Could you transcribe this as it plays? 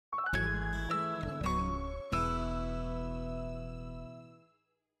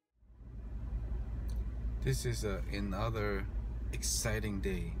This is another exciting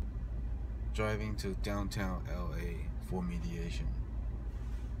day driving to downtown LA for mediation.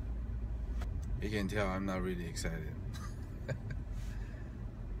 You can tell I'm not really excited.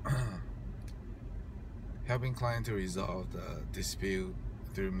 Helping client to resolve the dispute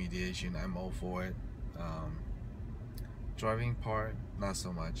through mediation, I'm all for it. Driving part, not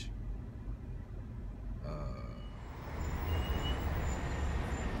so much.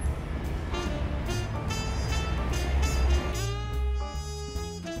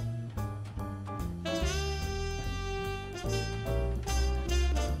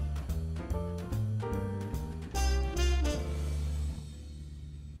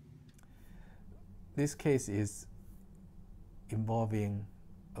 This case is involving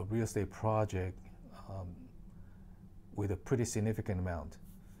a real estate project with a pretty significant amount.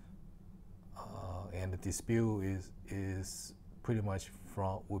 And the dispute is pretty much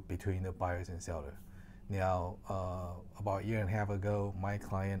between the buyers and seller. Now, about a year and a half ago, my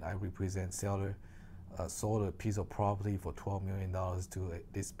client, I represent seller, sold a piece of property for $12 million to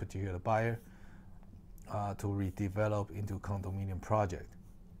this particular buyer to redevelop into condominium project.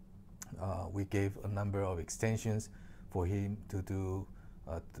 We gave a number of extensions for him to do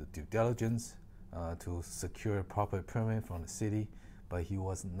the due diligence to secure proper permit from the city, but he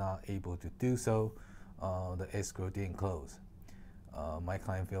was not able to do so. The escrow didn't close. My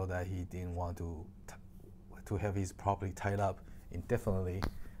client felt that he didn't want to have his property tied up indefinitely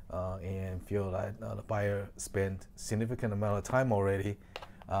and feel that the buyer spent significant amount of time already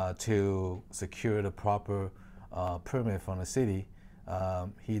to secure the proper permit from the city.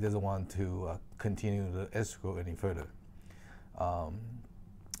 He doesn't want to continue the escrow any further.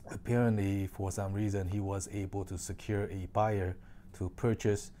 Apparently, for some reason, he was able to secure a buyer to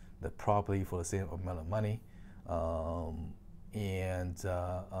purchase the property for the same amount of money.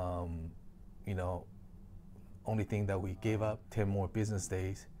 Only thing that we gave up 10 more business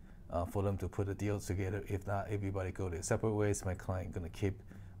days for them to put a deal together. If not, everybody go their separate ways. My client gonna keep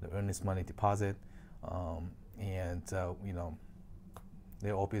the earnest money deposit,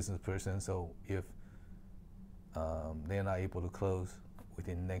 they're all business persons, so if they're not able to close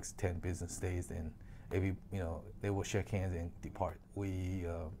within the next 10 business days, then they will shake hands and depart. We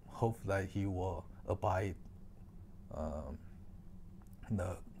hope that he will abide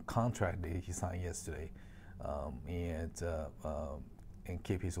the contract that he signed yesterday and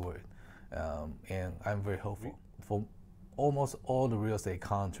keep his word. And I'm very hopeful. For almost all the real estate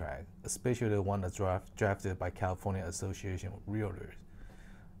contract, especially the one that's drafted by California Association of Realtors,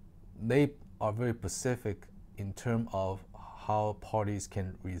 they are very specific in terms of how parties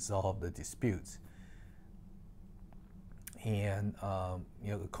can resolve the disputes. And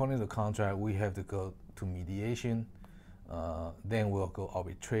according to the contract, we have to go to mediation. Then we'll go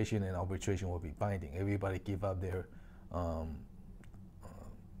arbitration, and arbitration will be binding. Everybody give up their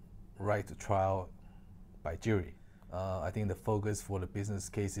right to trial by jury. I think the focus for the business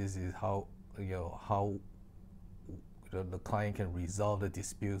cases is how the client can resolve the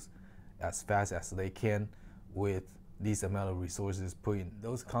disputes as fast as they can with this amount of resources put in.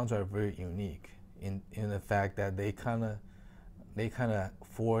 Those contracts are very unique in the fact that they kind of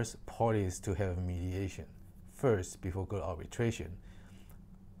force parties to have mediation first before go to arbitration.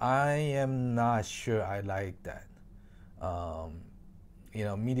 I am not sure I like that.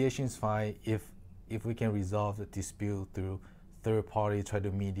 Mediation is fine if we can resolve the dispute through third party, try to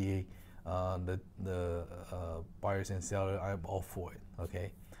mediate the buyers and sellers. I'm all for it.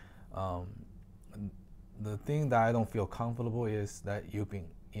 Okay. The thing that I don't feel comfortable is that you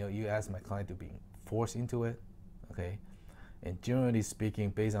ask my client to be forced into it, okay? And generally speaking,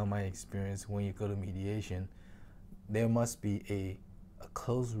 based on my experience, when you go to mediation, there must be a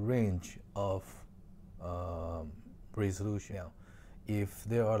close range of resolution. Now, if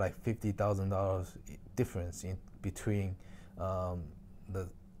there are like $50,000 difference in between the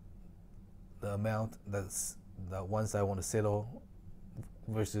amount that one side want to settle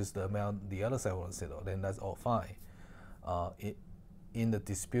versus the amount the other side wants to settle, then that's all fine. In the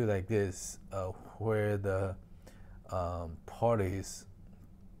dispute like this, where the parties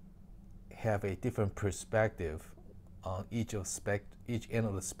have a different perspective on each end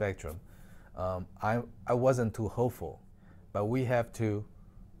of the spectrum, I wasn't too hopeful, but we have to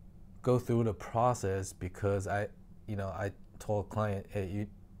go through the process because I told client, hey, you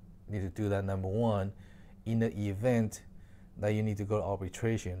need to do that. Number one, in the event that you need to go to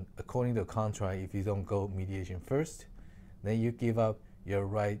arbitration, according to the contract, if you don't go mediation first, then you give up your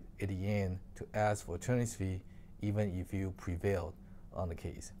right at the end to ask for attorney's fee, even if you prevailed on the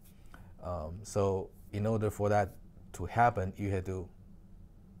case. So in order for that to happen, you had to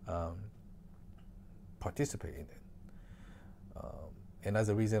participate in it. And that's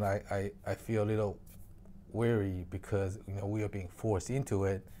the reason I feel a little wary, because we are being forced into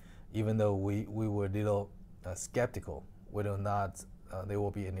it, even though we were a little skeptical whether or not there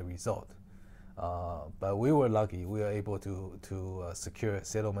will be any result. But we were lucky; we were able to secure a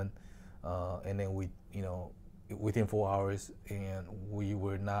settlement, and then we within 4 hours, and we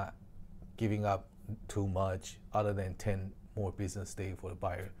were not giving up too much, other than 10 more business days for the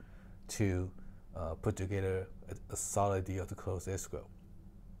buyer to put together a solid deal to close escrow.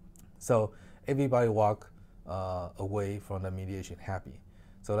 So everybody walked away from the mediation happy.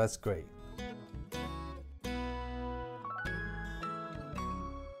 So that's great.